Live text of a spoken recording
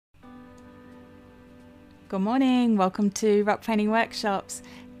Good morning, welcome to Rock Painting Workshops.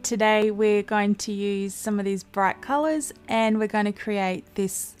 Today we're going to use some of these bright colours and we're going to create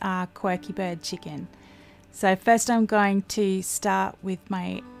this quirky bird chicken. So first I'm going to start with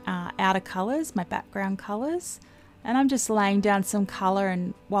my outer colours, my background colours, and I'm just laying down some colour,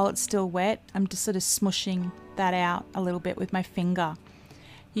 and while it's still wet I'm just sort of smushing that out a little bit with my finger.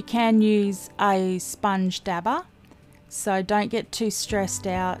 You can use a sponge dabber, so don't get too stressed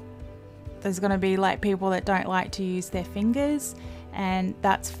out. There's going to be like people that don't like to use their fingers, and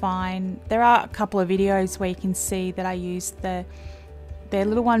that's fine. There are a couple of videos where you can see that I use they're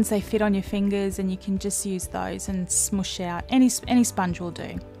little ones, they fit on your fingers, and you can just use those and smush out. Any sponge will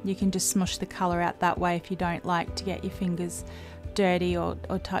do. You can just smush the colour out that way if you don't like to get your fingers dirty or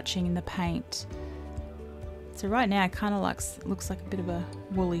touching in the paint. So right now it kind of looks like a bit of a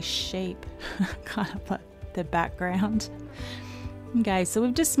woolly sheep, kind of like the background. Okay, so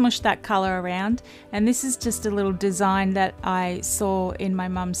we've just smushed that colour around, and this is just a little design that I saw in my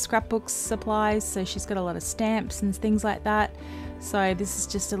mum's scrapbook supplies. So she's got a lot of stamps and things like that. So this is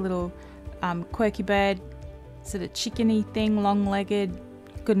just a little quirky bird, sort of chickeny thing, long-legged,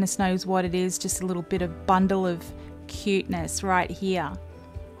 goodness knows what it is, just a little bit of bundle of cuteness right here.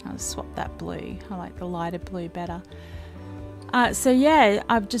 I'll swap that blue, I like the lighter blue better. So yeah,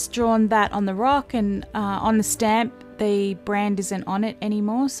 I've just drawn that on the rock, and on the stamp the brand isn't on it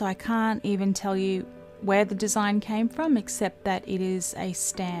anymore, so I can't even tell you where the design came from except that it is a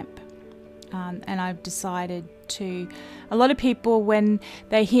stamp. And I've decided to, a lot of people when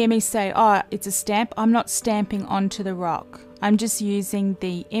they hear me say, oh, it's a stamp, I'm not stamping onto the rock. I'm just using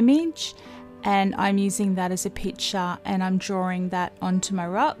the image and I'm using that as a picture, and I'm drawing that onto my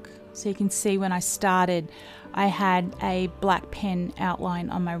rock. So you can see when I started I had a black pen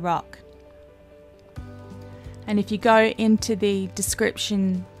outline on my rock. And if you go into the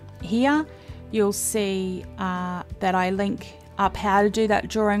description here, you'll see that I link up how to do that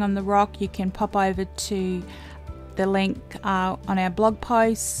drawing on the rock. You can pop over to the link on our blog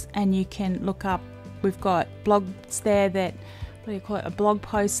posts and you can look up, we've got blogs there that, what do you call it, a blog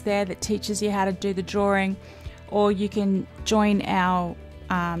post there that teaches you how to do the drawing, or you can join our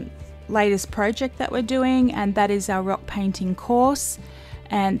latest project that we're doing, and that is our rock painting course,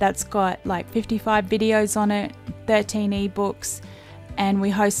 and that's got like 55 videos on it, 13 ebooks, and we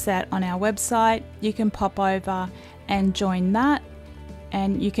host that on our website. You can pop over and join that,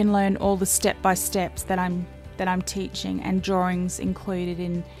 and you can learn all the step-by-steps that I'm teaching, and drawings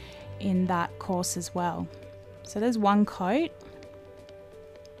included in that course as well. So there's one coat,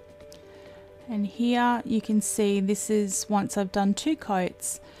 and here you can see this is once I've done two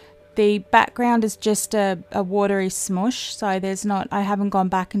coats. The background is just a watery smush, so there's not, I haven't gone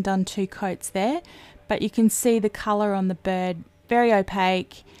back and done two coats there, but you can see the colour on the bird, very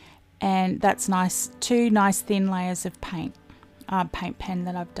opaque, and that's nice. Two nice thin layers of paint pen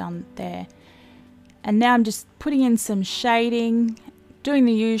that I've done there. And now I'm just putting in some shading, doing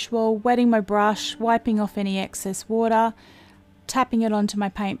the usual, wetting my brush, wiping off any excess water, tapping it onto my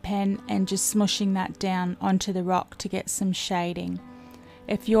paint pen and just smushing that down onto the rock to get some shading.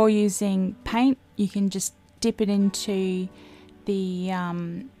 If you're using paint, you can just dip it into the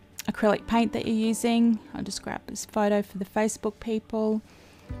acrylic paint that you're using. I'll just grab this photo for the Facebook people.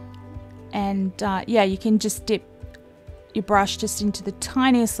 And yeah, you can just dip your brush just into the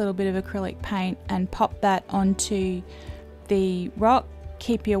tiniest little bit of acrylic paint and pop that onto the rock.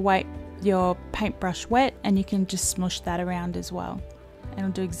 Keep your paintbrush wet, and you can just smush that around as well. And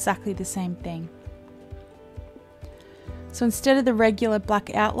it'll do exactly the same thing. So instead of the regular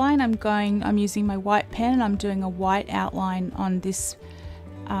black outline, I'm using my white pen, and I'm doing a white outline on this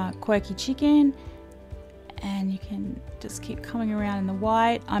quirky chicken, and you can just keep coming around in the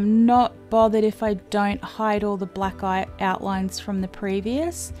white. I'm not bothered if I don't hide all the black outlines from the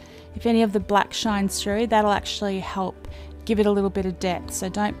previous. If any of the black shines through, that'll actually help give it a little bit of depth, so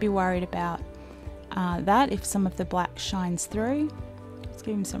don't be worried about that if some of the black shines through. Let's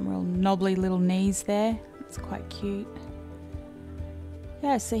give him some real knobbly little knees there. It's quite cute.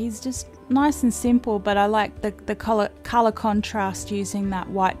 Yeah, so he's just nice and simple, but I like the color contrast using that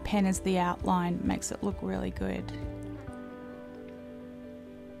white pen as the outline. Makes it look really good.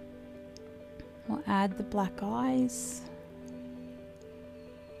 We'll add the black eyes.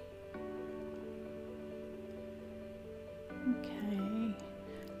 Okay.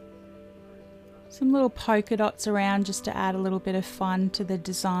 Some little polka dots around just to add a little bit of fun to the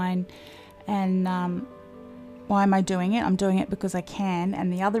design. And why am I doing it? I'm doing it because I can,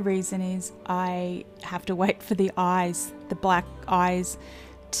 and the other reason is I have to wait for the eyes, the black eyes,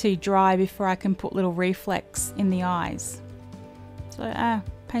 to dry before I can put little reflex in the eyes. So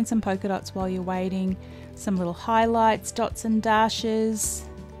Paint some polka dots while you're waiting. Some little highlights, dots and dashes.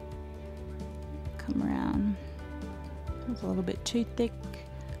 Come around. It's a little bit too thick.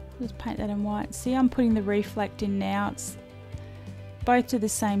 Just paint that in white. See, I'm putting the reflect in now. It's both to the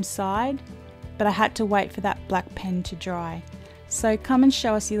same side, but I had to wait for that black pen to dry. So come and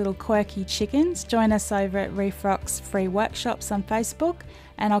show us your little quirky chickens. Join us over at Reef Rock's free workshops on Facebook,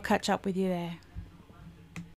 and I'll catch up with you there.